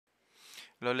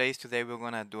Hello, ladies. Today we're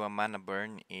gonna do a mana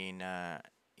burn in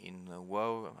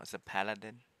WoW as a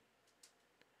paladin.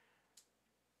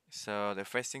 So the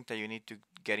first thing that you need to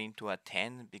get into a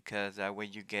 10 because that way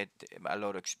you get a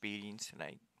lot of experience,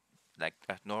 like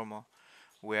as normal.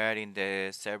 We are in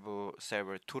the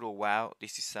server Total WoW.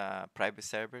 This is a private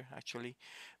server actually,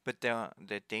 but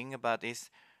the thing about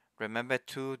this, remember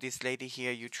to this lady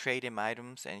here, you trade him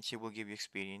items and she will give you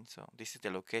experience. So this is the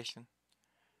location.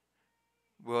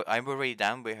 Well, I'm already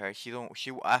done with her. She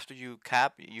after you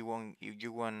cap, you won't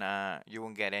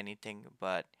get anything,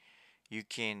 but you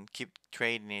can keep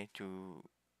trading it to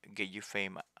get your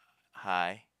fame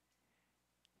high.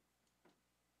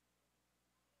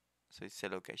 So it's a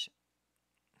location.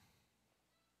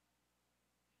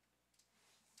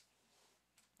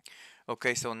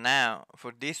 Okay, so now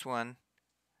for this one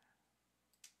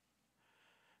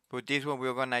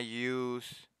we're gonna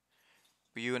use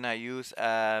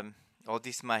all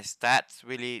these my stats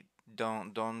really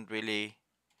don't really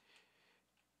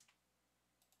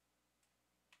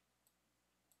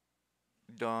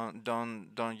don't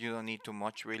you don't need too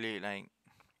much really like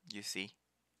you see.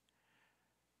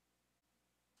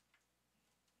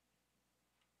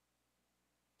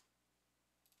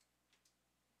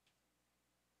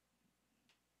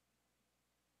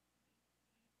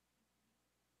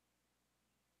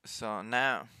 So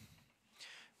now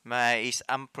my is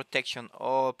protection,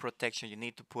 all protection. You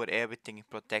need to put everything in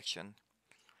protection.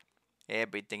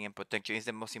 Everything in protection is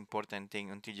the most important thing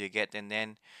until you get, and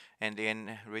then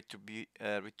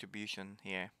retribution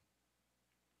here.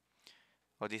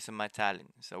 Oh, this is my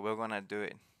talent, so we're gonna do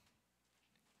it.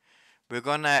 We're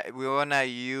gonna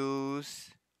use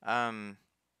um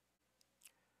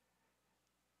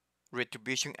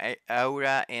retribution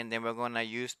aura, and then we're gonna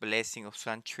use blessing of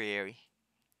sanctuary.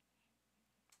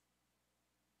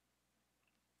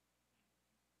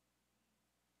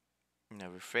 Now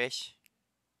refresh.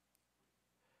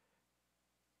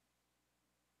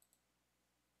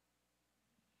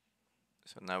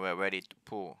 So now we're ready to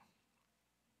pull.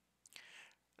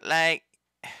 Like,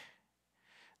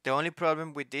 the only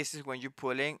problem with this is when you're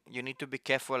pulling, you need to be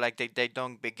careful, like they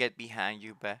don't get behind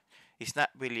you, but it's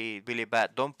not really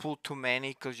bad. Don't pull too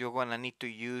many because you're gonna need to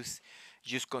use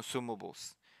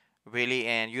consumables, really,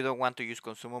 and you don't want to use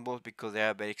consumables because they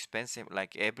are very expensive.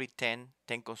 Like every 10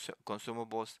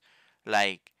 consumables,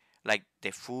 like like the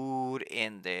food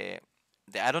and the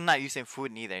I don't not using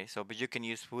food neither. So, but you can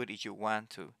use food if you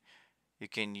want to. You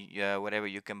can whatever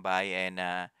you can buy and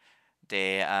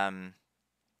the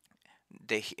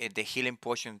the healing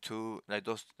potion too, like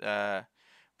those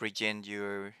regen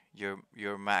your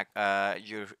mac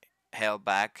your health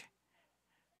back.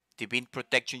 The beam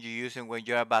protection you're using when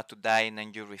you're about to die, and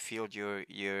then you refill your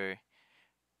your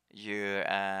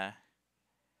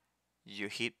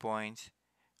hit points.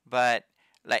 But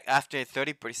like after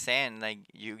 30%, like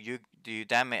you do you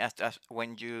damage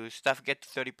when you stuff get to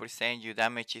 30%, your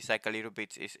damage is like a little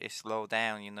bit is slow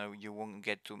down. You won't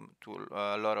get to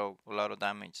a lot of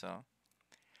damage. So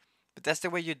but that's the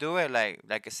way you do it. Like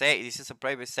I say, this is a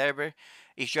private server.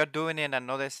 If you're doing it in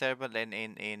another server than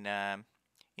in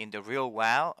the real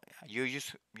WoW, you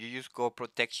use go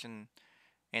protection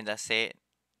and that's it.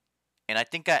 And I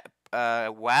think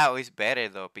WoW is better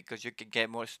though because you can get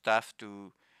more stuff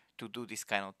to do this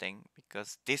kind of thing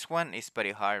because this one is pretty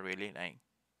hard really.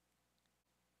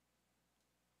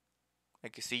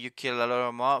 Like you see, you kill a lot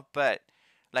of mob, but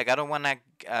like I don't wanna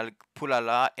pull a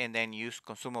lot and then use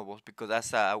consumables because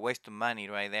that's a waste of money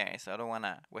right there. So I don't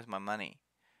wanna waste my money.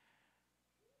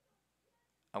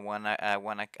 I wanna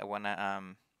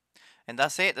and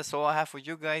that's it. That's all I have for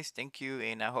you guys. Thank you,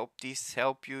 and I hope this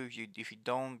help you. If you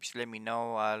don't, just let me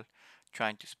know. I'll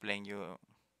try to explain you.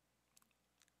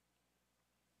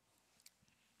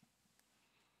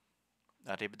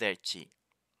 Arrivederci.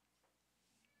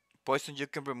 Poison you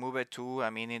can remove it too. I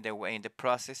mean, in the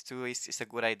process too, it's a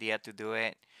good idea to do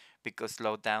it because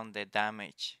slow down the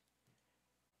damage.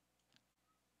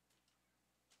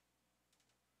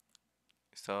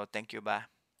 So thank you. Bye.